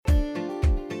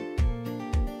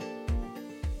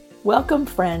Welcome,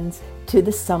 friends, to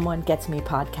the Someone Gets Me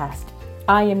podcast.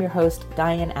 I am your host,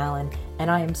 Diane Allen,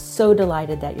 and I am so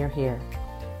delighted that you're here.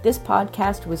 This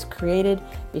podcast was created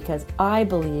because I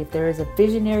believe there is a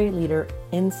visionary leader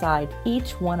inside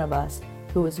each one of us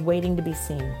who is waiting to be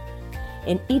seen.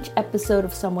 In each episode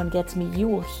of Someone Gets Me, you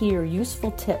will hear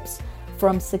useful tips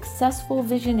from successful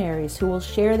visionaries who will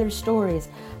share their stories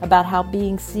about how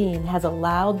being seen has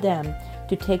allowed them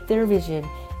to take their vision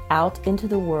out into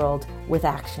the world with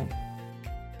action.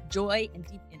 Joy and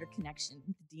deep interconnection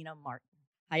with Dina Martin.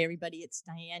 Hi, everybody. It's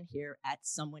Diane here at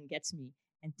Someone Gets Me.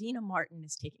 And Dina Martin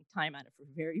is taking time out of her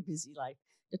very busy life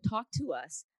to talk to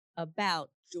us about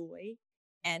joy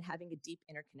and having a deep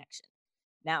interconnection.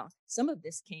 Now, some of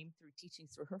this came through teaching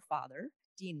through her father,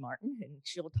 Dean Martin, and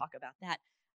she'll talk about that.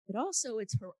 But also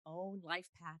it's her own life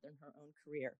path and her own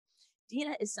career.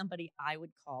 Dina is somebody I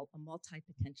would call a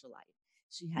multi-potentialite.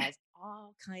 She has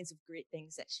all kinds of great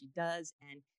things that she does,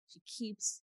 and she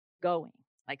keeps going.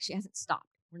 Like, she hasn't stopped.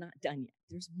 We're not done yet.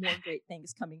 There's more great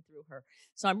things coming through her.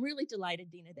 So I'm really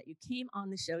delighted, Dina, that you came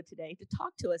on the show today to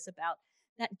talk to us about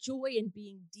that joy in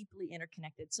being deeply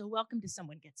interconnected. So welcome to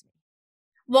Someone Gets Me.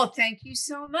 Well, thank you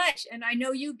so much. And I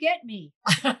know you get me.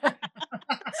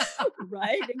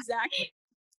 Right, exactly.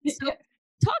 So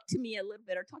talk to me a little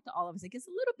bit, or talk to all of us, I guess,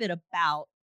 a little bit about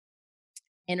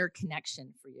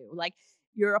interconnection for you. Like,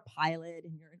 you're a pilot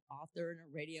and you're an author and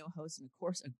a radio host and, of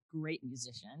course, a great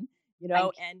musician, you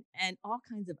know, and all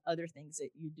kinds of other things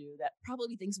that you do that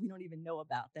probably things we don't even know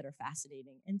about that are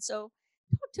fascinating. And so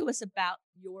talk to us about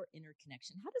your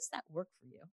interconnection. How does that work for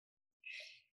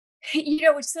you? You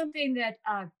know, it's something that,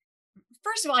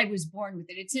 first of all, I was born with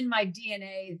it. It's in my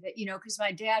DNA that, you know, because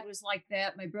my dad was like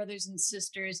that, my brothers and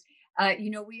sisters,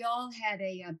 we all had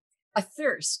a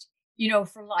thirst,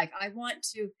 for life.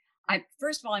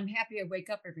 First of all, I'm happy I wake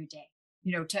up every day,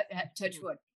 touch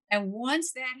wood. And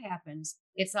once that happens,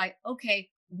 it's like, okay,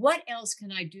 what else can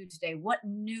I do today? What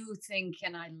new thing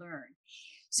can I learn?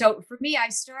 So for me, I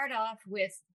start off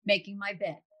with making my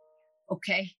bed.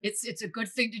 Okay, it's a good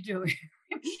thing to do.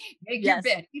 Make your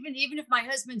bed, even if my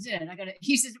husband's in it.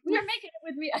 He says, "We're making it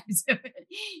with me." I said,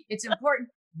 it's important.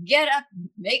 Get up,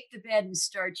 make the bed, and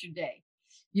start your day.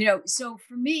 So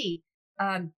for me,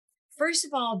 first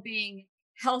of all, being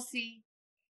healthy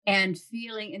and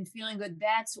feeling good,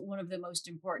 that's one of the most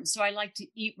important. So I like to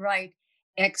eat right,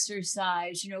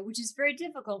 exercise, which is very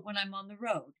difficult when I'm on the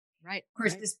road. Right. Of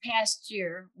course, this past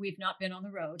year we've not been on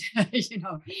the road. Right.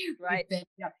 We've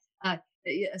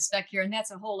been stuck here, and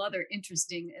that's a whole other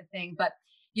interesting thing. But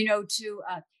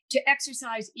to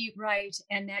exercise, eat right,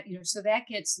 and that so that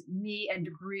gets me, and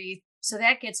to breathe, so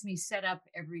that gets me set up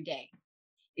every day,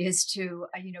 is to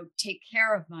take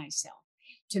care of myself,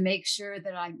 to make sure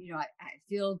that I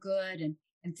feel good,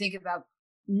 and think about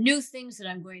new things that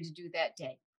I'm going to do that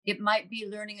day. It might be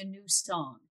learning a new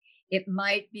song. It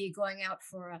might be going out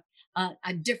for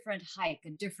a different hike, a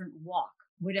different walk,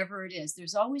 whatever it is.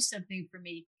 There's always something for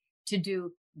me to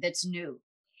do that's new.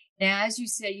 Now, as you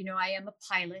say, I am a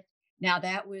pilot. Now,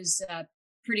 that was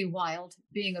pretty wild,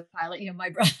 being a pilot. My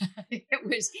brother,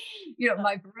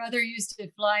 my brother used to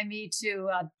fly me to,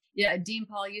 Dean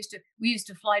Paul we used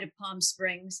to fly to Palm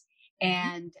Springs.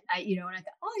 And and I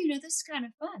thought, oh, this is kind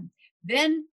of fun.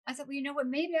 Then I thought, well, you know what,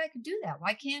 maybe I could do that.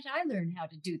 Why can't I learn how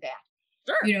to do that?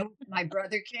 Sure. My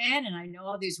brother can, and I know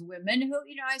all these women who,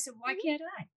 I said, why can't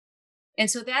I?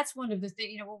 And so that's one of the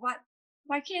things,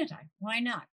 why can't I? Why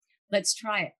not? Let's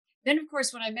try it. Then, of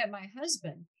course, when I met my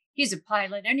husband, he's a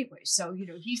pilot anyway. So,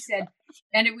 he said,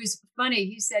 and it was funny.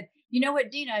 He said, you know what,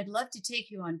 Dina, I'd love to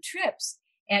take you on trips,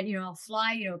 and, I'll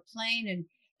fly, a plane.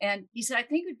 And he said, I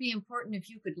think it would be important if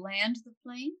you could land the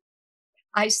plane.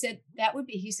 I said,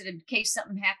 he said, in case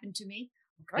something happened to me.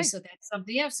 Okay. Right. So that's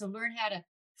something else. So learn how to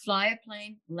fly a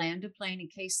plane, land a plane in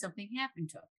case something happened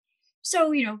to him. So,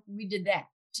 we did that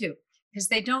too, because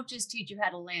they don't just teach you how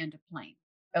to land a plane.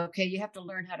 Okay. You have to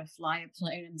learn how to fly a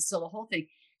plane, and so the whole thing.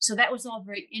 So that was all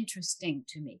very interesting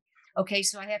to me. Okay.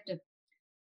 So I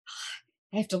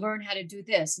have to learn how to do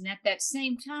this. And at that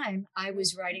same time, I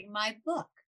was writing my book.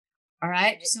 All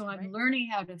right. So I'm learning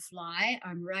how to fly.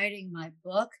 I'm writing my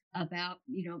book about,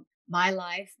 my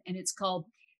life, and it's called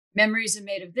Memories Are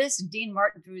Made of This, and Dean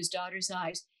Martin Through His Daughter's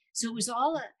Eyes. So it was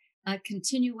all a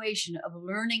continuation of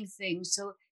learning things.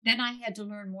 So then I had to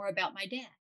learn more about my dad.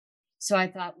 So I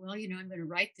thought, well, I'm going to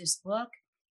write this book,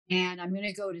 and I'm going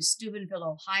to go to Steubenville,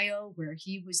 Ohio, where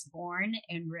he was born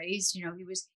and raised. He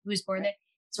was born there.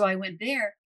 So I went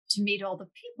there to meet all the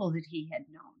people that he had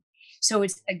known. So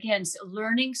it's, again,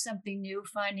 learning something new,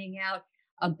 finding out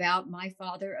about my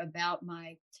father, about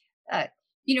my,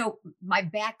 my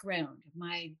background,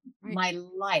 my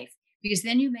life, because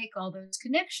then you make all those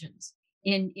connections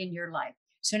in your life.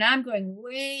 So now I'm going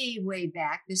way, way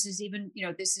back. This is even,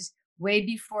 this is way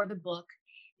before the book,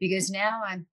 because now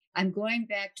I'm going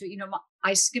back to,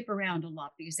 I skip around a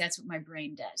lot because that's what my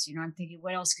brain does. I'm thinking,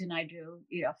 what else can I do?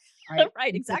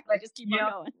 Right, exactly. Just keep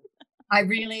on going. I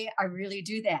really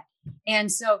do that.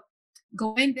 And so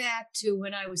going back to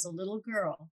when I was a little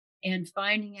girl and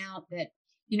finding out that,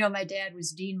 my dad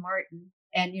was Dean Martin,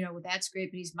 and, well, that's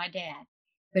great, but he's my dad,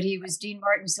 but he was Dean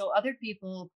Martin. So other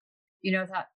people,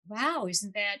 thought, wow,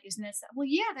 isn't that, well,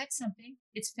 yeah, that's something.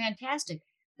 It's fantastic.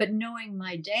 But knowing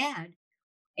my dad,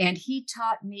 and he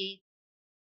taught me,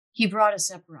 he brought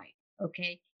us up right.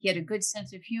 Okay. He had a good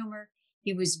sense of humor.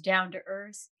 He was down to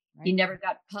earth. Right. He never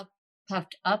got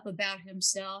puffed up about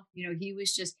himself.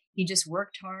 He just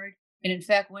worked hard. And in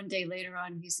fact, one day later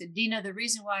on, he said, Dina, the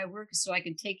reason why I work is so I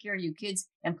can take care of you kids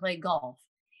and play golf.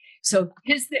 So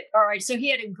all right. So he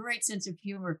had a great sense of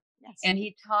humor. Yes. And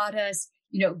he taught us,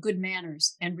 good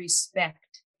manners and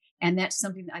respect. And that's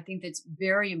something that I think that's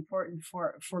very important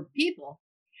for people.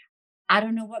 I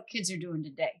don't know what kids are doing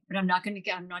today, but I'm not going to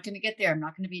get there. I'm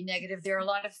not going to be negative. There are a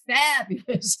lot of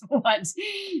fabulous ones,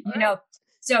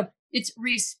 So it's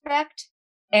respect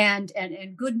and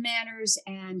good manners,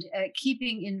 and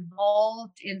keeping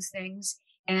involved in things,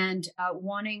 and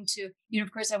wanting to,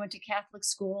 of course I went to Catholic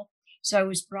school. So I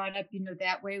was brought up,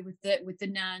 that way with the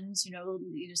nuns,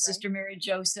 Sister Mary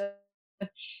Joseph,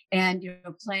 and,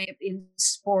 playing in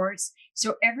sports.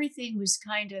 So everything was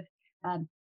kind of,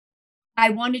 I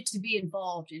wanted to be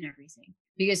involved in everything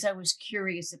because I was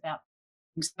curious about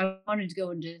things. I wanted to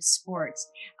go into sports.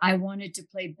 I wanted to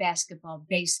play basketball,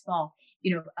 baseball,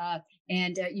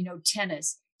 and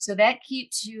tennis. So that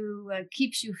keeps you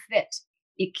fit.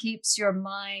 It keeps your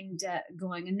mind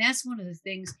going. And that's one of the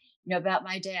things, about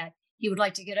my dad. He would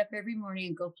like to get up every morning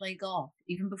and go play golf,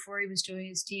 even before he was doing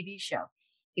his TV show.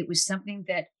 It was something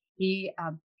that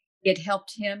it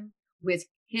helped him with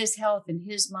his health and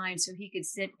his mind, so he could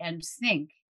sit and think.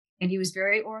 And he was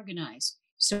very organized.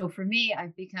 So for me,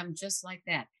 I've become just like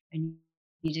that. I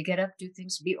need to get up, do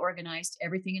things, be organized,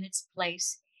 everything in its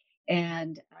place.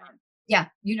 And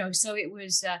so it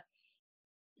was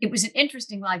an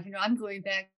interesting life. I'm going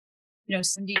back,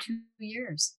 72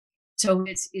 years. So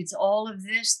it's all of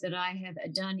this that I have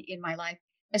done in my life,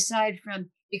 aside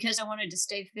from, because I wanted to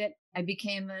stay fit, I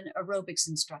became an aerobics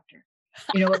instructor.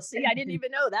 See, I didn't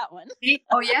even know that one.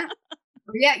 Oh yeah.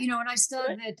 Yeah. And I saw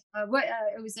that,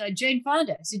 it was Jane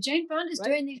Fonda. I said, Jane Fonda's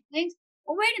doing these things.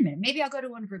 Well, wait a minute. Maybe I'll go to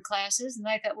one of her classes. And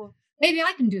I thought, well, maybe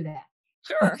I can do that.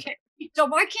 Sure. Okay. So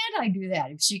why can't I do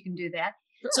that if she can do that?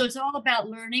 Sure. So it's all about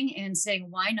learning and saying,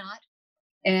 why not?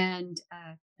 And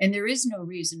there is no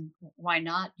reason why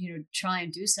not, try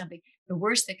and do something. The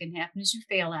worst that can happen is you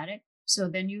fail at it. So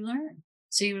then you learn.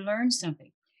 So you learn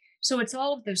something. So it's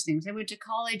all of those things. I went to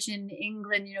college in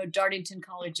England, Dartington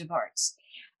College of Arts.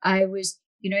 I was,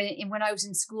 and when I was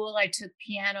in school, I took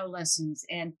piano lessons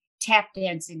and tap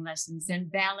dancing lessons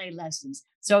and ballet lessons.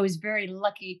 So I was very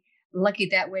lucky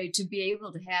that way to be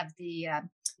able to have the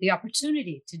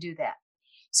opportunity to do that.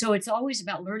 So it's always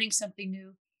about learning something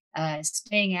new,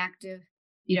 staying active,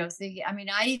 thinking,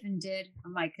 I even did, oh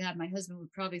my God, my husband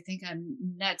would probably think I'm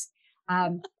nuts.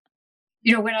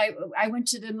 When I went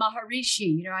to the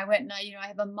Maharishi, I went and I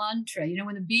have a mantra,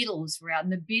 when the Beatles were out,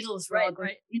 and the Beatles were all going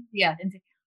to India, and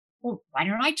well, why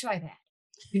don't I try that?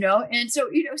 And so,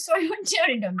 so I went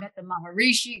down and met the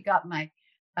Maharishi, got my,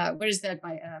 my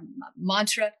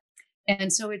mantra.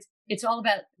 And so it's all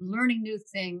about learning new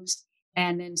things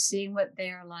and then seeing what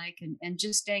they're like, and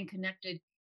just staying connected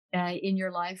in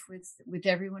your life with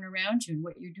everyone around you and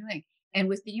what you're doing, and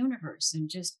with the universe, and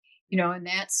just, and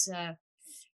that's,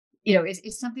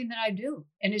 it's something that I do,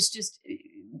 and it's just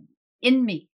in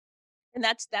me. And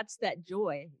that's that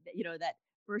joy that, that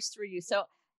bursts through you. So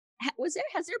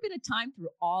has there been a time through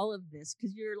all of this,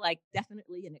 because you're like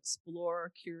definitely an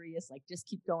explorer, curious, like just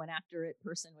keep going after it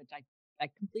person, which I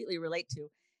completely relate to.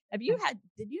 Did you ever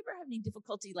have any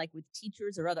difficulty like with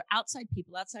teachers or other outside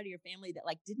people outside of your family that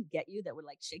like didn't get you, that would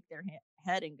like shake their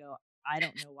head and go, I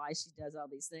don't know why she does all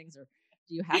these things, or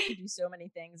do you have to do so many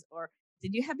things, or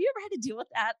have you ever had to deal with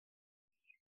that?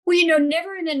 Well,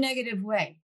 never in a negative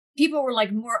way. People were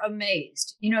like more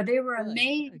amazed. They were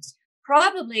amazed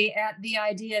probably at the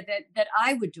idea that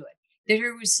I would do it, that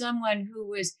there was someone who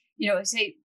was,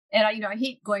 say, and I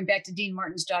hate going back to Dean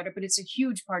Martin's daughter, but it's a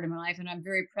huge part of my life and I'm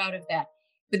very proud of that.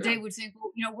 But They would think,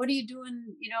 well, what are you doing,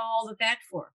 all of that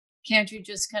for? Can't you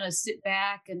just kind of sit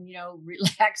back and,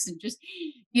 relax and just,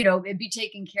 be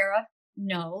taken care of?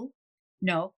 No,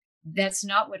 that's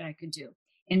not what I could do.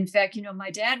 In fact,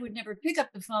 my dad would never pick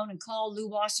up the phone and call Lou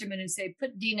Wasserman and say,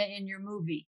 put Dina in your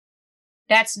movie.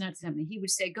 That's not something. He would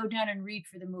say, go down and read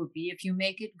for the movie. If you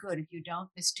make it, good. If you don't,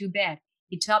 it's too bad.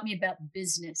 He taught me about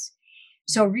business.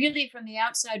 So really from the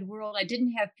outside world, I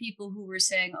didn't have people who were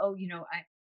saying, oh,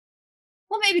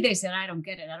 well, maybe they said, I don't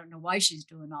get it. I don't know why she's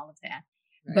doing all of that.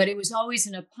 Right. But it was always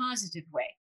in a positive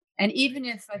way. And even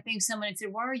if I think someone had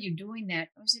said, why are you doing that?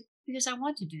 I said, because I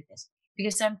want to do this,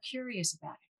 because I'm curious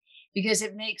about it, because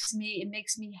it makes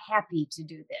me happy to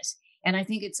do this. And I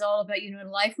think it's all about, in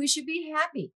life, we should be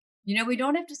happy. We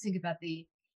don't have to think about the,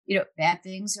 bad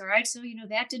things. All right. So,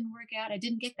 that didn't work out. I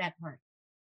didn't get that part.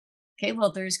 Okay.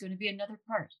 Well, there's going to be another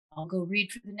part. I'll go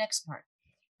read for the next part.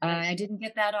 I didn't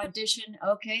get that audition.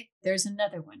 Okay. There's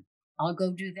another one. I'll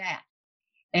go do that.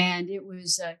 And it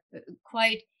was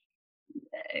quite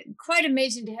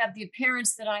amazing to have the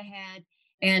parents that I had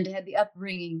and to have the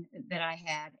upbringing that I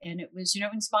had. And it was,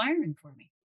 inspiring for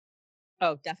me.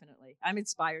 Oh, definitely. I'm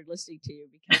inspired listening to you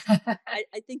because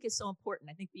I think it's so important.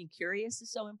 I think being curious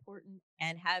is so important,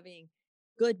 and having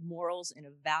good morals and a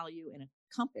value and a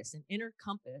compass, an inner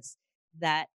compass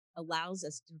that allows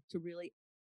us to really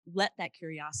let that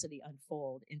curiosity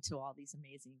unfold into all these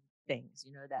amazing things,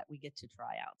 that we get to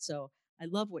try out. So I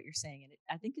love what you're saying. And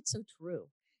I think it's so true,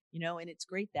 and it's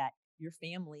great that your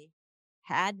family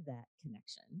had that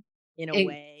connection in a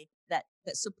way that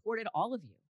supported all of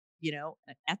you.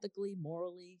 Ethically,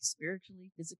 morally,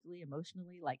 spiritually, physically,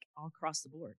 emotionally, like all across the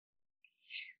board.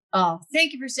 Oh,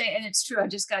 thank you for saying, and it's true. I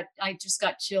just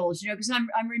got chills, because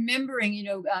I'm remembering,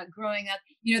 growing up,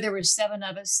 there were 7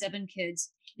 of us, 7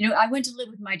 kids. I went to live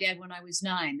with my dad when I was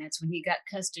 9. That's when he got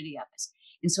custody of us.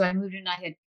 And so I moved in, I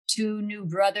had 2 new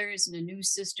brothers and a new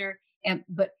sister.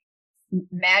 But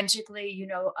magically,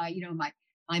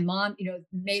 my mom,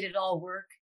 made it all work.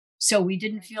 So we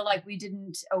didn't feel like we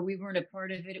weren't a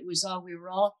part of it. It was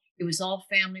all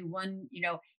family, one,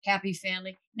 happy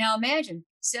family. Now imagine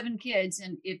 7 kids.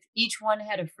 And if each one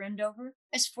had a friend over,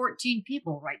 that's 14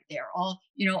 people right there, all,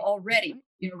 already,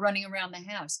 running around the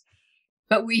house.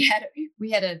 But we had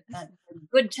a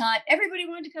good time. Everybody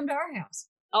wanted to come to our house.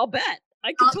 I'll bet.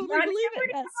 I can totally believe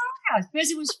it. Yes. House because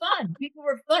it was fun. People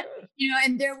were fun,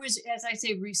 and there was, as I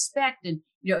say, respect. And,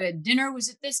 dinner was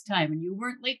at this time and you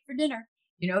weren't late for dinner.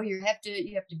 You have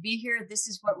to be here. This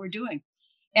is what we're doing.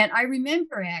 And I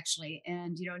remember actually,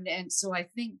 and, and so I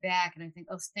think back and I think,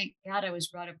 oh, thank God I was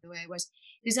brought up the way I was,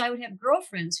 because I would have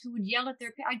girlfriends who would yell at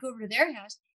their parents. I'd go over to their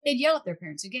house. They'd yell at their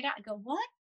parents and get out. I'd go, what?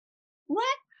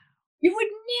 You would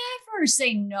never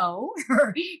say no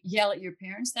or yell at your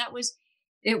parents.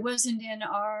 It wasn't in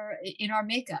our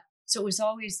makeup. So it was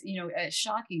always,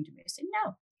 shocking to me. I said,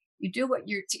 no, you do what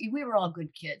we were all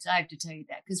good kids. I have to tell you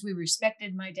that, because we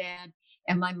respected my dad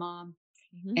and my mom.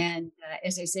 Mm-hmm. And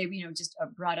as I say, just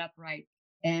brought up right.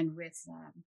 And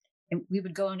and we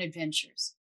would go on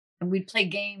adventures and we'd play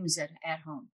games at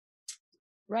home.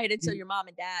 Right. And so your mom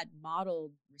and dad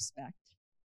modeled respect.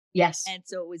 Yes. And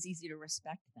so it was easy to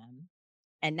respect them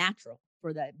and natural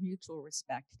for that mutual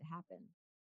respect to happen.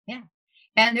 Yeah.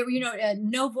 And there were,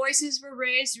 no voices were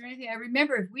raised or anything. I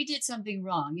remember if we did something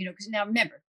wrong, because now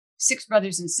remember, 6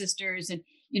 brothers and sisters, and,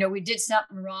 we did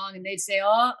something wrong and they'd say,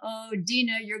 uh-oh,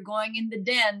 Dina, you're going in the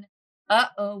den.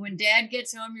 Uh-oh, when Dad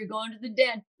gets home, you're going to the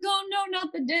den. Oh, no,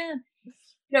 not the den.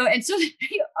 And so,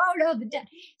 oh, no, the den.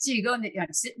 So you go in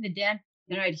sit in the den,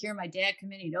 and I'd hear my dad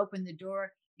come in, he'd open the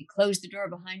door, he'd close the door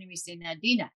behind him, he'd say, now,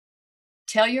 Dina,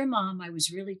 tell your mom I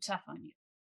was really tough on you.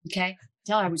 Okay?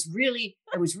 Tell her I was really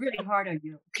hard on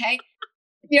you. Okay?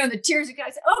 The tears of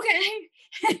God said, okay.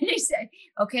 And he said,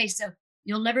 okay, so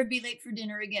you'll never be late for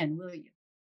dinner again, will you?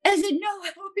 I said, no,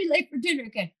 I won't be late for dinner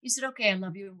again. He said, okay, I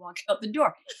love you, and walked out the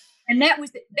door. And that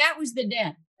was the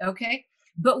den. Okay.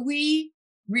 But we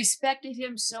respected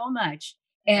him so much.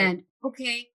 And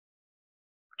okay,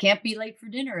 can't be late for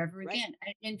dinner ever again.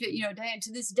 And Diane,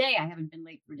 to this day, I haven't been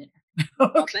late for dinner.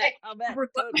 Okay. I'll bet.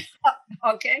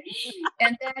 Okay.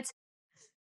 And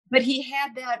but he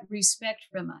had that respect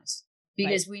from us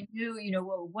because we knew,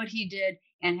 what he did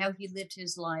and how he lived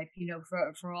his life,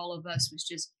 for all of us was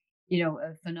just,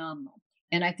 phenomenal.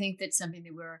 And I think that's something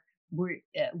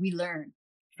that we learn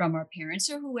from our parents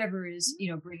or whoever is,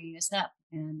 bringing us up.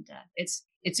 And it's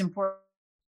important.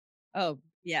 Oh,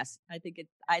 yes. I think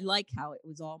I like how it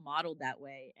was all modeled that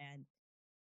way. And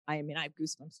I have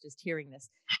goosebumps just hearing this.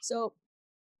 So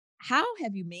how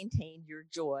have you maintained your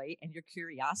joy and your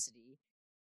curiosity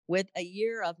with a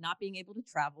year of not being able to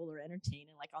travel or entertain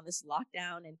and like on this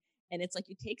lockdown? And it's like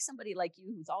you take somebody like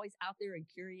you who's always out there and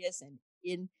curious and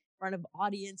in front of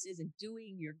audiences and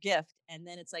doing your gift. And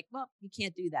then it's like, well, you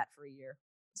can't do that for a year.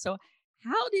 So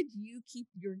how did you keep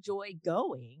your joy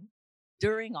going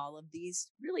during all of these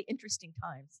really interesting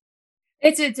times?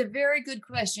 It's a very good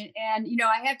question. And,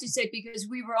 I have to say, because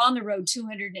we were on the road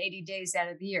 280 days out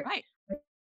of the year, Right.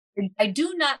 I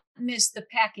do not miss the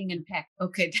packing and pack.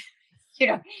 Okay.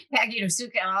 Packing,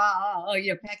 suitcase,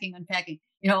 packing, unpacking,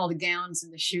 all the gowns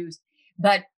and the shoes.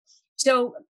 But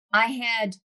so I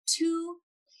had two,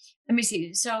 let me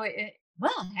see. So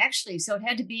so it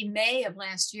had to be May of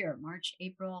last year, March,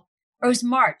 April, or it was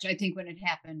March, I think, when it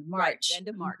happened. March. Right, end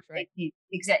of March, right?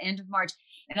 Exact end of March.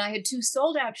 And I had two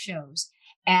sold out shows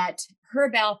at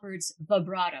Herb Alpert's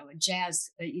Vibrato, a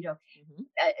jazz,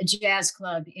 a jazz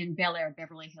club in Bel Air,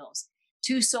 Beverly Hills.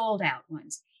 Two sold out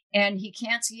ones. And he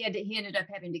ended up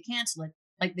having to cancel it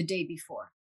like the day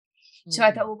before. So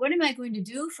I thought, well, what am I going to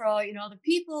do for all, the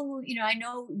people who, I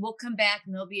know will come back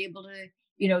and they'll be able to,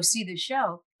 see the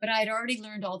show. But I had already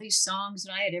learned all these songs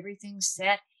and I had everything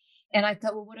set. And I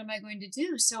thought, well, what am I going to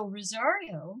do? So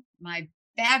Rosario, my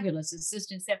fabulous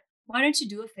assistant, said, why don't you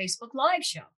do a Facebook Live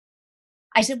show?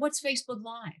 I said, what's Facebook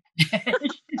Live?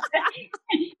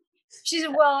 She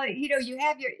said, well, you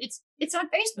have it's on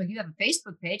Facebook. You have a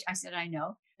Facebook page. I said, I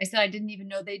know. I said, I didn't even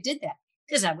know they did that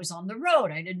because I was on the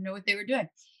road. I didn't know what they were doing.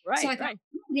 Right. So I thought,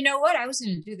 you know what? I was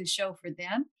going to do the show for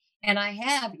them. And I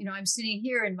have, I'm sitting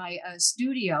here in my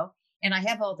studio and I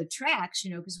have all the tracks,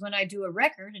 because when I do a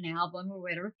record, an album or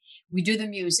whatever, we do the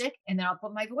music and then I'll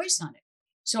put my voice on it.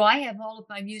 So I have all of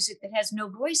my music that has no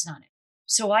voice on it.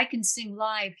 So I can sing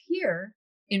live here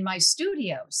in my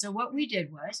studio. So what we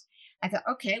did was, I thought,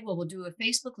 okay, well, we'll do a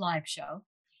Facebook Live show.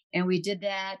 And we did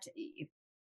that.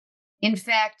 In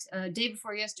fact, day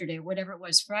before yesterday, whatever it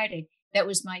was, Friday, that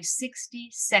was my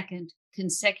 62nd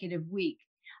consecutive week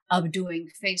of doing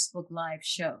Facebook Live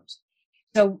shows.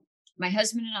 So my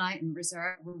husband and I and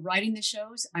Rosario, we're writing the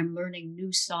shows. I'm learning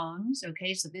new songs.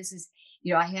 Okay. So this is,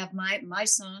 I have my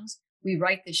songs. We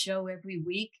write the show every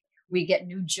week. We get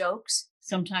new jokes.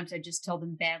 Sometimes I just tell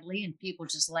them badly and people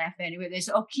just laugh anyway. They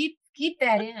say, oh, keep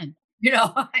that in.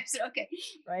 I said, okay.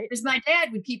 Right. Because my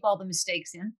dad would keep all the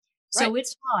mistakes in. So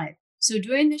It's live. So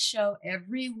doing the show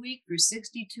every week for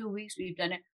 62 weeks, we've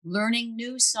done it, learning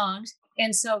new songs.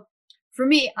 And so for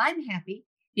me, I'm happy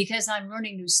because I'm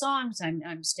learning new songs.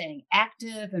 I'm staying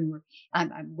active and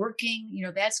I'm working,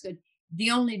 that's good.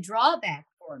 The only drawback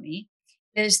for me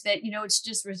is that, it's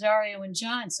just Rosario and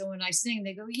John. So when I sing,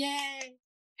 they go, yay.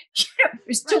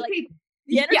 There's two people.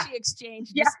 The energy exchange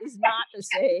is not the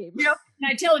same. And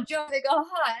I tell a joke, they go, oh,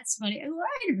 that's funny.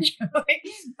 Wait a minute.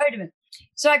 Wait a minute.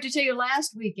 So I have to tell you,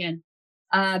 last weekend,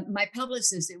 my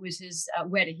publicist, it was his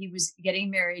wedding. He was getting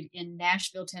married in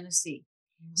Nashville, Tennessee.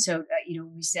 Mm-hmm. So,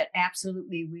 we said,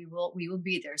 absolutely, we will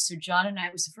be there. So John and I,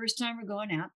 it was the first time we're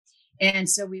going out. And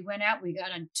so we went out, we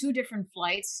got on two different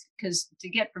flights because to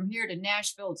get from here to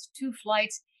Nashville, it's two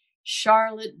flights,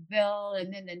 Charlottesville,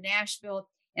 and then to Nashville.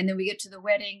 And then we get to the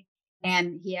wedding.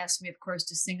 And he asked me, of course,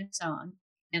 to sing a song.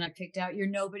 And I picked out You're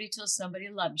Nobody Till Somebody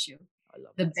Loves You. I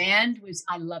love the band song.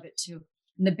 I love it too.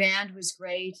 And the band was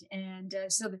great. And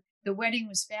so the wedding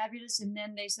was fabulous. And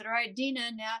then they said, all right,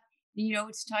 Dina, now,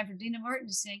 it's time for Dina Martin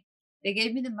to sing. They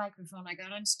gave me the microphone. I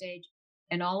got on stage.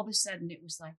 And all of a sudden it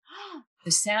was like,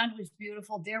 the sound was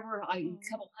beautiful. There were a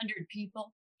couple hundred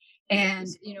people. And,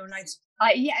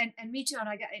 and me too. And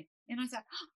I thought,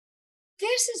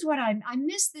 this is what I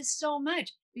miss this so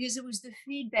much because it was the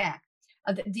feedback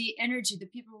of the energy. The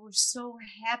people were so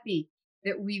happy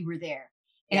that we were there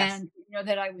and,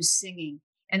 that I was singing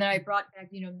and that I brought back,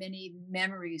 many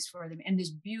memories for them and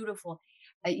this beautiful,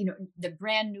 the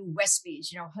brand new Westbys,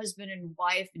 husband and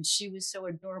wife. And she was so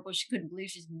adorable. She couldn't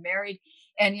believe she's married.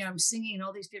 And, I'm singing and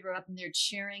all these people are up in there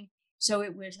cheering. So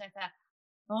it was, I thought,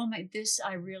 oh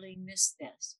I really miss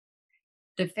this.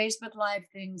 The Facebook Live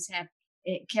things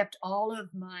it kept all of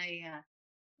my,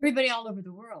 everybody all over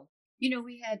the world.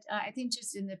 We had, I think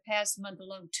just in the past month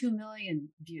alone, 2 million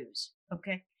views.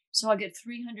 Okay. So I get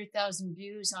 300,000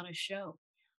 views on a show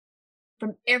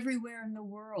from everywhere in the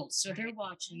world. So they're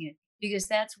watching it because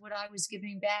that's what I was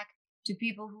giving back to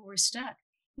people who were stuck.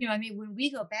 When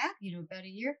we go back, about a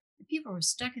year, the people were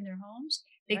stuck in their homes.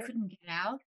 They couldn't get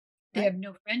out. They have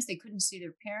no friends. They couldn't see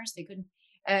their parents. They couldn't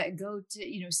go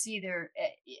to, see their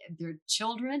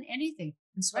children, anything.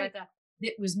 And so I thought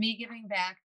it was me giving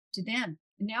back to them.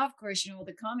 And now, of course, all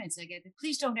the comments I get,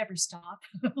 please don't ever stop.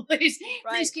 please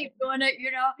keep doing it.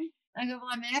 I go, well,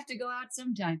 I'm going to have to go out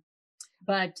sometime.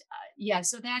 But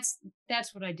so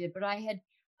that's what I did. But I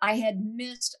had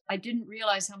missed, I didn't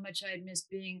realize how much I had missed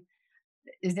being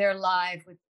there live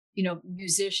with,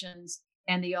 musicians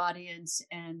and the audience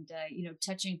and,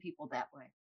 touching people that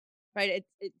way. Right.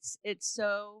 It's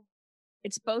so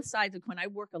it's both sides of the coin. I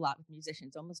work a lot with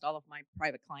musicians. Almost all of my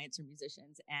private clients are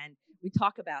musicians, and we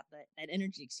talk about that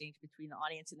energy exchange between the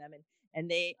audience and them. And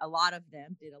a lot of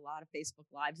them did a lot of Facebook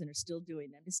Lives and are still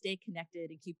doing them to stay connected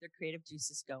and keep their creative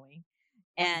juices going.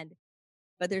 And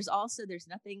but there's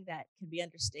nothing that can be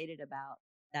understated about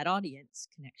that audience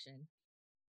connection.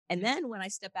 And then when I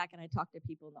step back and I talk to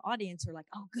people in the audience who are like,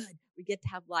 oh, good, we get to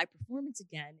have live performance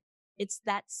again. It's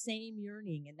that same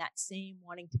yearning and that same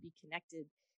wanting to be connected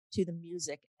to the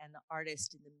music and the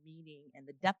artist and the meaning and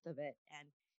the depth of it. And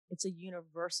it's a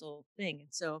universal thing. And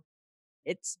so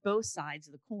it's both sides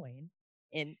of the coin,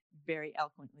 and very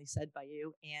eloquently said by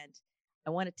you. And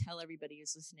I want to tell everybody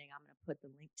who's listening, I'm going to put the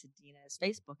link to Dina's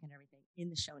Facebook and everything in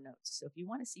the show notes. So if you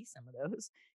want to see some of those,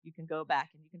 you can go back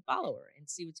and you can follow her and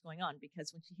see what's going on.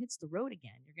 Because when she hits the road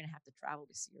again, you're going to have to travel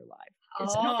to see her live.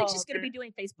 So I don't think she's going to be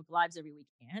doing Facebook Lives every week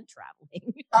and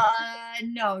traveling.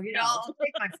 No, I'll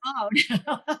take my phone.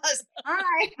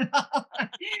 Hi.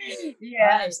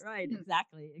 Yes. Right.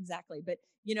 Exactly. But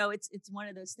it's one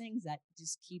of those things that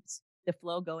just keeps the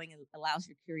flow going and allows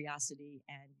your curiosity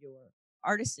and your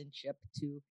artisanship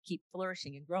to keep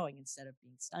flourishing and growing instead of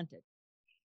being stunted.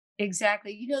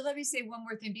 Exactly. Let me say one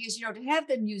more thing, because to have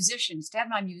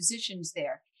my musicians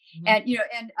there,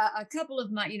 and a couple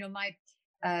of my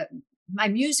my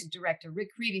music director,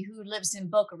 Rick Creevy, who lives in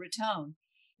Boca Raton,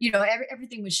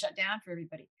 everything was shut down for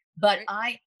everybody, but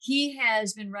he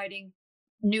has been writing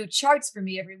new charts for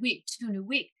me every week, 2 new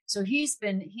week. So he's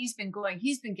been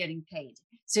getting paid.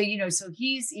 So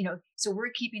so we're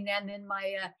keeping that. And then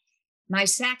my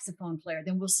saxophone player,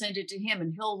 then we'll send it to him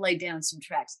and he'll lay down some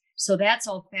tracks. So that's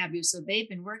all fabulous. So they've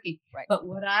been working. Right. But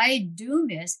what I do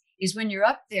miss is when you're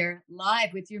up there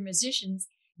live with your musicians,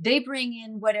 they bring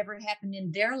in whatever happened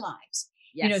in their lives.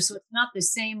 Yes. So it's not the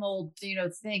same old,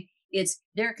 thing. It's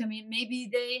they're coming. Maybe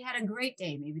they had a great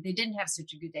day. Maybe they didn't have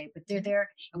such a good day, but they're there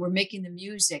and we're making the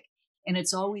music, and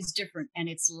it's always different and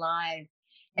it's live.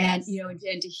 And,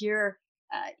 and to hear,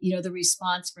 the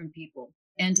response from people.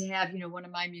 And to have, one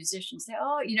of my musicians say,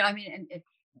 oh, and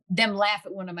them laugh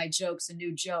at one of my jokes, a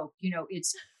new joke,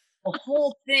 it's the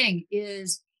whole thing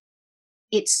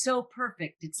it's so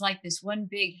perfect. It's like this one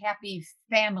big happy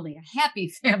family,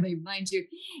 mind you.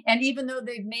 And even though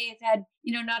they may have had,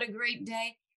 not a great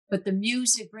day, but the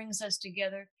music brings us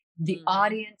together. The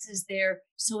audience is there.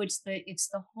 So it's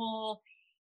the whole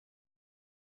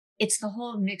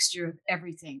mixture of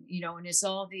everything, and it's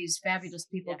all these fabulous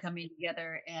people coming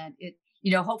together, and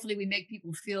hopefully we make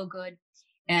people feel good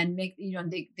and make,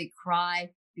 they cry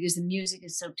because the music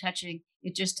is so touching.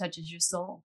 It just touches your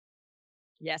soul.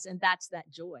 Yes. And that's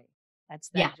that joy.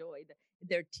 Joy.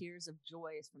 Their tears of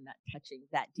joy is from that touching,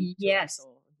 that deep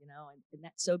soul, and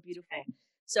that's so beautiful. Okay.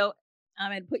 So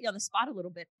I'm going to put you on the spot a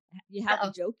little bit. You have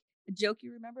a joke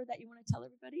you remember that you want to tell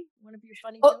everybody? One of your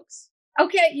funny jokes?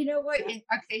 Okay. You know what? Okay.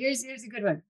 Here's a good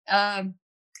one.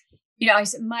 I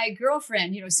said, my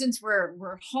girlfriend, since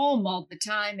we're home all the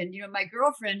time, and, my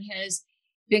girlfriend has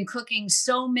been cooking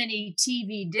so many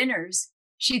TV dinners,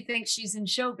 she thinks she's in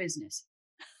show business.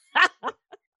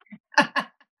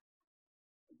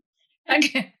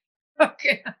 Okay.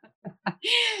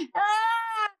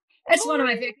 That's one of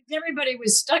my favorites. Everybody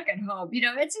was stuck at home.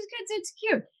 It's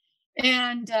cute.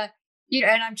 And,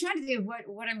 and I'm trying to think of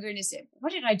what I'm going to say.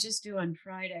 What did I just do on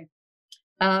Friday?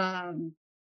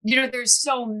 There's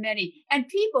so many. And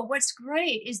what's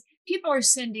great is people are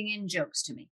sending in jokes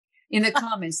to me in the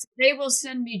comments. They will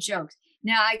send me jokes.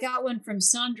 Now, I got one from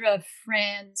Sandra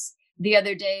France the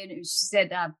other day, and she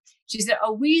said,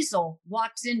 a weasel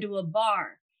walks into a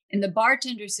bar, and the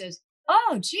bartender says,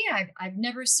 oh, gee, I've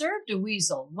never served a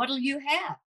weasel. What'll you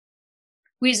have?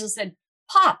 Weasel said,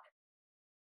 pop.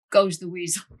 Goes the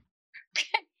weasel.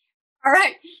 Okay. All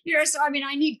right. So, I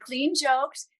need clean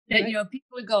jokes that,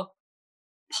 people would go,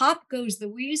 pop goes the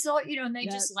weasel, and they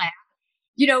just laugh.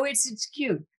 It's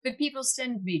cute, but people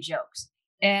send me jokes.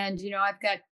 And, I've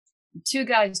got 2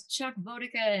 guys, Chuck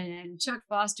Vodika and Chuck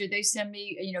Foster. They send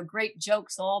me, great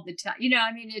jokes all the time.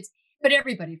 But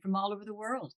everybody from all over the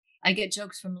world. I get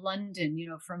jokes from London,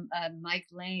 from Mike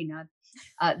Lane.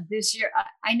 This year,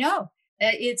 I know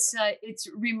it's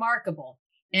remarkable.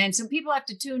 And some people have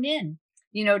to tune in,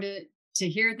 to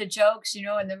hear the jokes,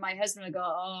 and then my husband will go,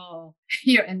 oh,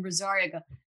 and Rosario go,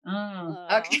 oh,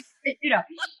 okay, and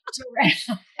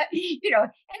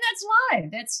that's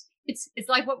live. It's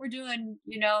like what we're doing,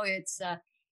 it's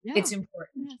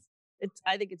important.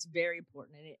 I think it's very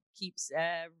important, and it keeps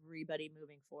everybody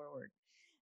moving forward.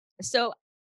 So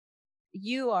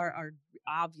you are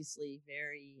obviously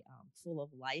very full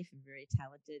of life and very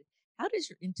talented. How does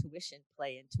your intuition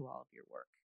play into all of your work?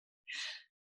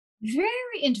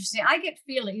 Very interesting. I get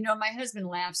feeling, my husband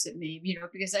laughs at me,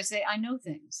 because I say I know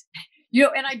things,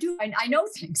 and I do. I know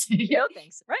things You know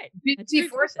things, right? That's your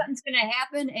before intuition. something's going to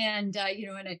happen, and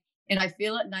and I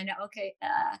feel it, and I know. Okay,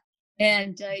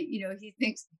 and he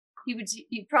thinks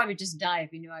he'd probably just die if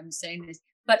he knew I'm saying this.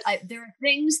 But there are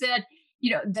things that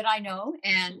that I know,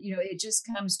 and it just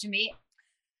comes to me.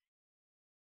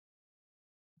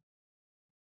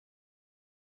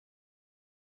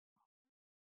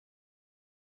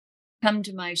 Come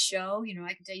to my show,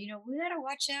 I can tell we got to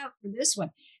watch out for this one.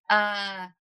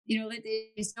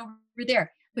 It's over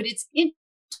there, but it's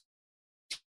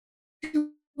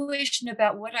intuition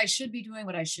about what I should be doing,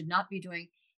 what I should not be doing,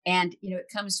 and it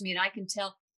comes to me, and I can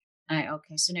tell.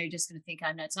 Okay, so now you're just going to think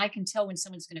I'm nuts. I can tell when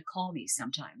someone's going to call me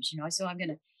sometimes, so I'm going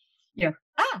to, you know,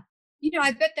 ah,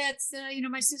 I bet that's,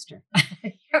 my sister.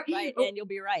 Right, and you'll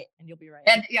be right, and you'll be right,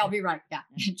 and yeah, I'll be right. Yeah,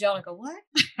 Angelica, what?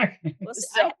 Well,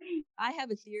 so, I have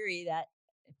a theory that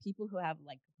people who have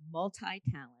like multi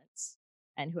talents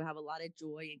and who have a lot of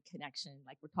joy and connection,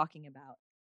 like we're talking about,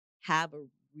 have a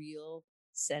real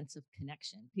sense of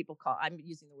connection. People call, I'm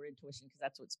using the word intuition because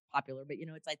that's what's popular, but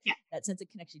it's like that sense of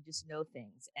connection. You just know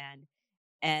things, and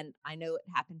I know it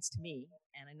happens to me,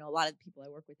 and I know a lot of the people I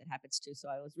work with it happens to. So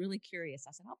I was really curious.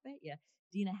 I said, I'll bet you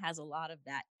Dina has a lot of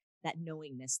that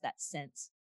knowingness, that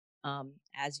sense,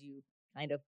 as you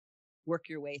kind of work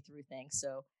your way through things.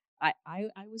 So I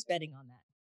was betting on that.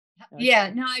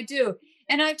 Yeah, no, I do.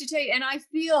 And I have to tell you, and I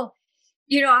feel,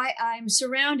 I'm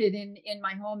surrounded in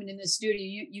my home and in the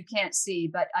studio. You can't see,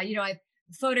 but I have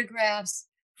photographs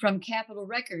from Capitol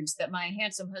Records that my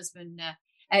handsome husband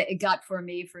got for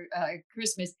me for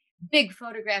Christmas. Big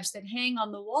photographs that hang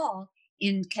on the wall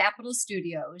in Capitol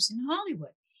Studios in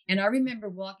Hollywood. And I remember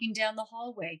walking down the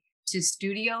hallway to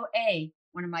Studio A,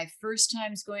 one of my first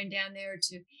times going down there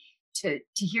to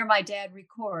hear my dad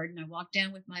record. And I walked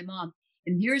down with my mom.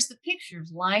 And here's the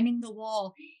pictures lining the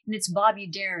wall. And it's Bobby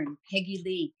Darin, Peggy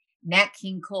Lee, Nat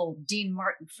King Cole, Dean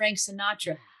Martin, Frank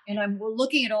Sinatra. And we're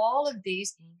looking at all of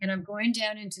these, and I'm going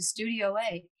down into Studio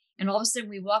A. And all of a sudden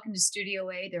we walk into Studio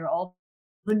A. They're all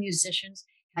the musicians.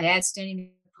 My dad's standing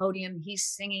at the podium. He's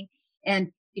singing.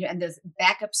 And, and the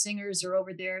backup singers are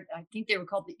over there. I think they were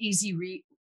called the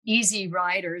Easy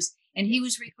Riders. And he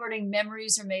was recording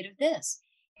Memories Are Made of This.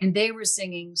 And they were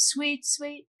singing, sweet,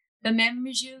 sweet, the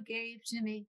memories you gave to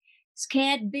me. This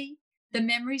can't be the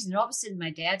memories. And all of a sudden,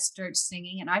 my dad starts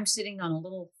singing, and I'm sitting on a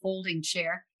little folding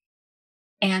chair.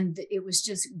 And it was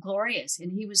just glorious.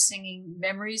 And he was singing,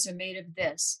 Memories Are Made of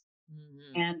This.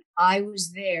 Mm-hmm. And I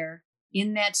was there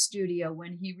in that studio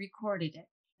when he recorded it.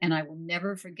 And I will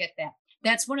never forget that.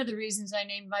 That's one of the reasons I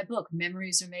named my book,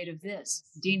 Memories Are Made of This,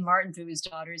 Dean Martin Through His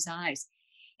Daughter's Eyes.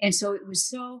 And so it was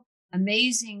so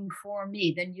amazing for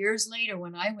me. Then years later,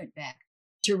 when I went back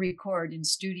to record in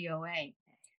Studio A,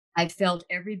 I felt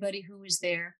everybody who was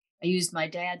there. I used my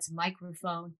dad's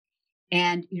microphone,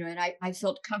 and and I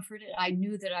felt comforted. I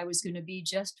knew that I was going to be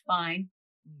just fine.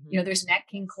 Mm-hmm. There's Nat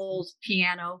King Cole's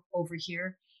piano over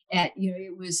here, and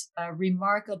it was a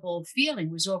remarkable feeling.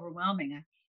 It was overwhelming. I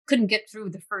couldn't get through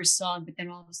the first song, but then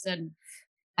all of a sudden,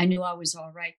 I knew I was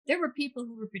all right. There were people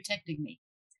who were protecting me,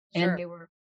 and they were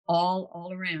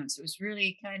all around. So it was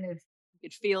really kind of, you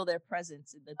could feel their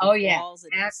presence in the walls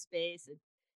and in the space. And,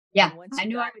 I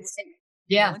knew I would sing.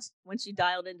 Yeah. Once you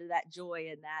dialed into that joy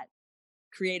and that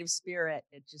creative spirit,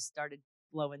 it just started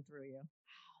flowing through you.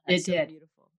 It did.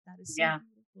 Beautiful. That is so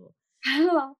beautiful.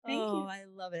 Oh, thank you. I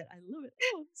love it. I love it.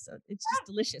 Oh, so it's just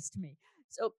delicious to me.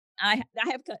 So I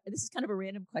have, this is kind of a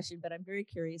random question, but I'm very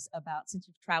curious about, since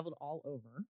you've traveled all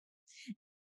over,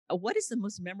 what is the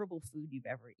most memorable food you've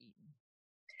ever eaten?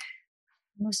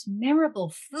 Most memorable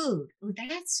food. Oh,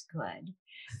 that's good.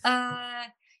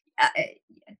 Come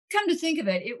to think of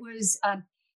it, it was,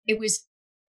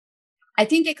 I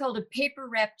think they called it paper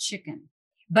wrapped chicken,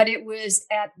 but it was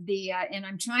at the, and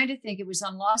I'm trying to think, it was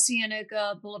on La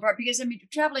Cienega Boulevard, because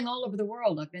traveling all over the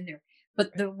world, I've been there,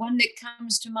 but the one that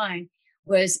comes to mind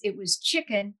it was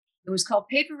chicken. It was called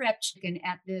paper wrapped chicken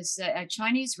at this a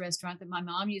Chinese restaurant that my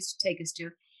mom used to take us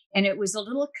to. And it was a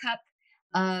little cup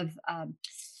of,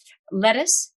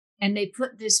 lettuce, and they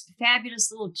put this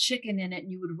fabulous little chicken in it,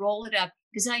 and you would roll it up,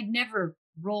 because I'd never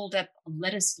rolled up a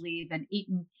lettuce leaf and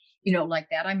eaten, like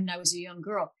that. I was a young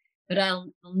girl, but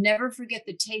I'll never forget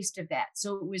the taste of that.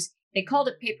 So they called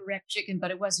it paper wrapped chicken,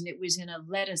 but it wasn't. It was in a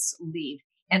lettuce leaf,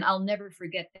 and I'll never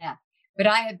forget that. But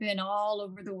I have been all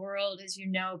over the world, as you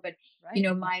know, but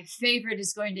my favorite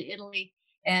is going to Italy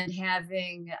and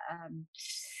having,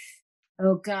 when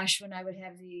I would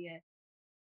have the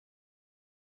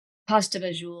pasta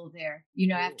fagioli there,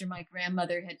 after my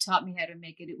grandmother had taught me how to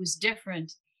make it. It was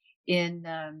different. In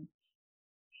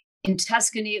in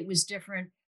Tuscany, it was different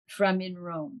from in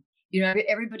Rome. You know,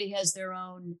 everybody has their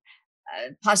own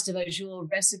pasta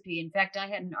fagioli recipe. In fact, I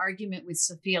had an argument with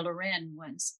Sophia Loren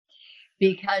once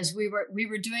because we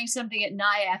were doing something at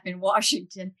NIAF in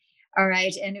Washington. All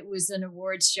right, and it was an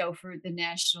awards show for the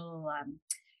National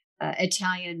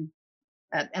Italian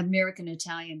American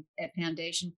Italian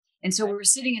Foundation, and so we were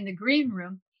sitting in the green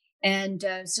room. And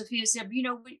Sophia said,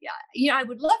 I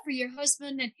would love for your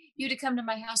husband and you to come to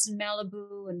my house in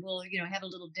Malibu, and we'll, have a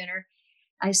little dinner.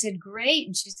 I said, great.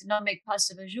 And she said, no, I'll make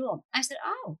pasta fagioli. I said,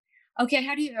 oh, okay.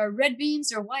 How do you, red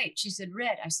beans or white? She said,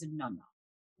 red. I said, no,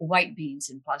 white beans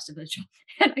in pasta fagioli.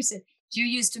 And I said, do you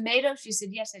use tomatoes? She said,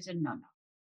 yes. I said,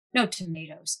 no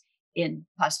tomatoes in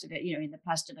pasta, in the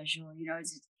pasta fagioli.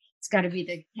 It's got to be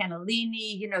the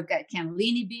cannellini, got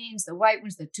cannellini beans, the white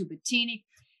ones, the tubatini.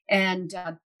 And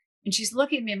she's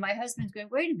looking at me, and my husband's going,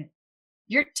 wait a minute.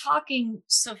 You're talking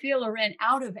Sophia Loren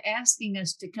out of asking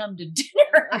us to come to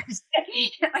dinner.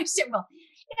 I said, well,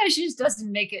 she just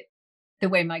doesn't make it the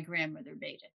way my grandmother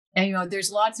made it. And,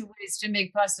 there's lots of ways to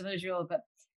make pasta fagioli, but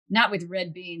not with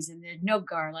red beans, and there's no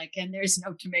garlic, and there's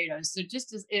no tomatoes. So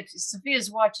just as if Sophia's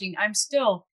watching, I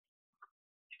still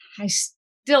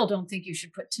don't think you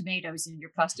should put tomatoes in your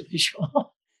pasta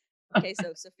fagioli. Okay,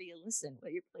 so Sophia, listen,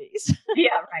 will you please?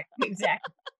 Yeah, right.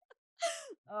 Exactly.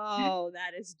 Oh,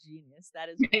 that is genius. That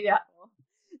is wonderful. Yeah.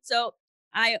 So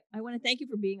I want to thank you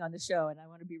for being on the show, and I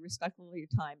want to be respectful of your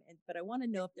time. But I want to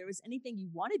know if there was anything you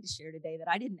wanted to share today that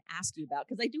I didn't ask you about,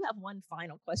 because I do have one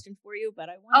final question for you, but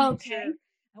I want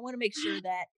to make sure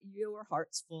that your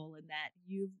heart's full and that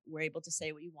you were able to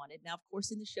say what you wanted. Now, of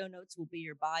course, in the show notes will be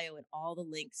your bio and all the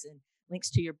links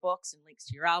to your books and links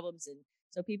to your albums, and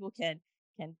so people can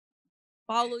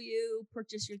follow you,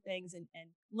 purchase your things, and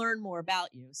learn more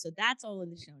about you. So that's all in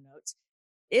the show notes.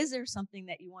 Is there something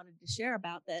that you wanted to share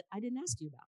about that I didn't ask you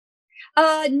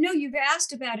about? No, you've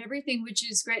asked about everything, which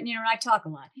is great. I talk a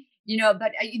lot,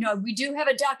 but we do have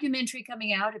a documentary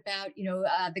coming out about,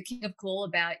 the King of Cool,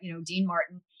 about, Dean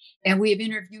Martin. And we have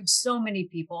interviewed so many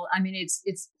people. I mean,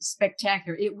 it's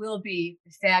spectacular. It will be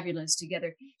fabulous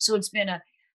together. So it's been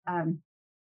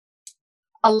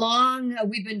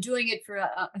we've been doing it for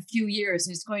a few years,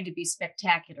 and it's going to be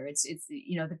spectacular. It's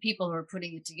the people who are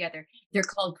putting it together, they're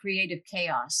called Creative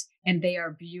Chaos, and they are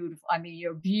beautiful. I mean,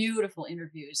 beautiful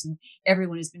interviews, and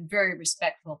everyone has been very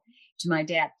respectful to my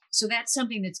dad. So that's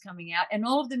something that's coming out. And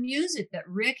all of the music that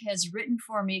Rick has written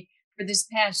for me for this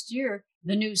past year,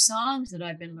 the new songs that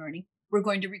I've been learning, we're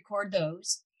going to record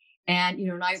those. And,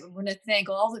 and I want to thank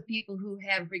all the people who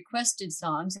have requested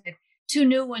songs. I have 2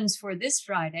 new ones for this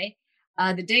Friday.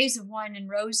 The Days of Wine and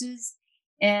Roses,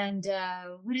 and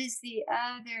what is the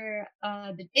other?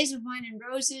 The Days of Wine and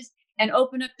Roses, and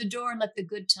Open Up the Door and Let the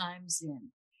Good Times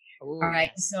In. Ooh. All right,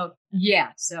 so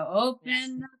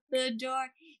open up the door.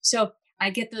 So I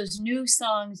get those new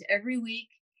songs every week,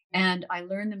 and I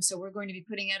learn them. So we're going to be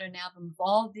putting out an album of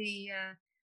all the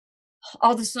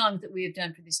songs that we have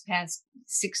done for this past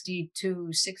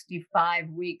 62,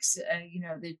 65 weeks.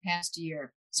 The past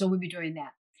year. So we'll be doing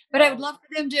that. But I would love for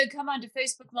them to come onto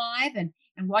Facebook Live and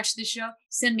watch the show,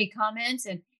 send me comments,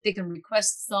 and they can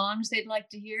request songs they'd like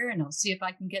to hear, and I'll see if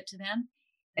I can get to them.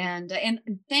 And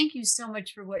thank you so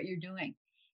much for what you're doing.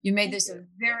 You made this a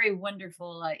very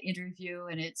wonderful interview,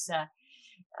 and it's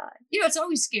it's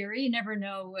always scary. You never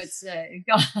know what's going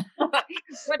to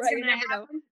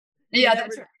happen. Yeah,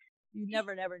 that's right. You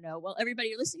never know. Well, everybody,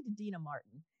 you're listening to Deana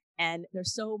Martin, and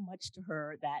there's so much to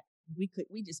her that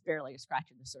we just barely are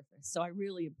scratching the surface. So I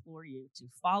really implore you to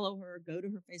follow her, go to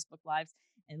her Facebook Lives,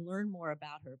 and learn more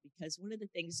about her, because one of the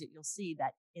things that you'll see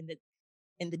that in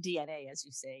the DNA, as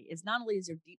you say, is not only is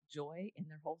there deep joy in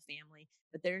their whole family,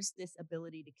 but there's this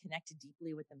ability to connect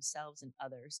deeply with themselves and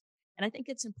others. And I think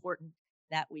it's important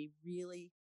that we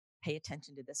really pay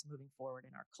attention to this moving forward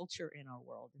in our culture, in our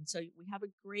world. And so we have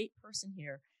a great person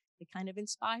here to kind of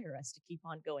inspire us to keep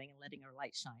on going and letting our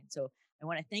light shine. So I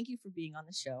want to thank you for being on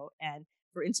the show and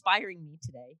for inspiring me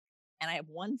today. And I have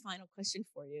one final question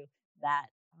for you that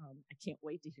I can't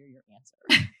wait to hear your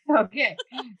answer. Okay.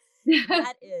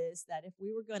 That is that if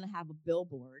we were going to have a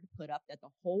billboard put up that the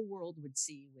whole world would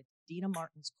see with Deana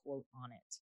Martin's quote on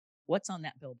it, what's on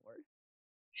that billboard?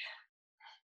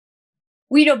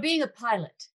 Well, being a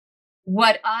pilot,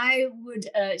 what I would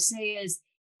say is,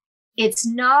 it's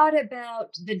not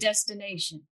about the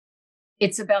destination.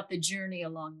 It's about the journey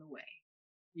along the way.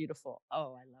 Beautiful.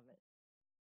 Oh, I love it.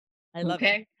 I love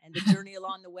it. And the journey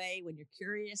along the way, when you're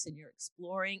curious and you're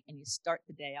exploring and you start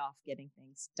the day off getting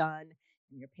things done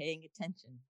and you're paying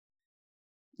attention,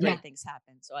 great things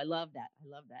happen. So I love that.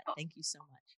 Thank you so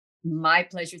much. My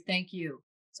pleasure. Thank you.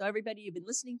 So everybody, you've been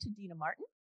listening to Dina Martin,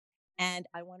 and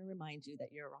I want to remind you that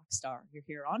you're a rock star. You're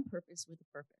here on purpose with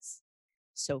a purpose.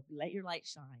 So let your light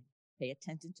shine. Pay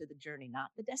attention to the journey, not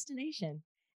the destination.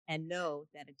 And know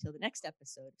that until the next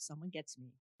episode, if someone gets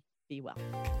me, be well.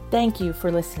 Thank you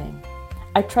for listening.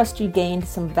 I trust you gained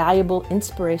some valuable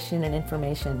inspiration and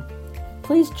information.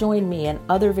 Please join me and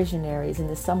other visionaries in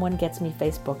the Someone Gets Me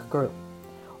Facebook group.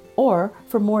 Or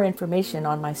for more information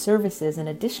on my services and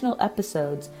additional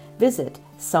episode's, visit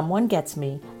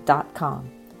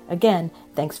someonegetsme.com. Again,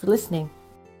 thanks for listening.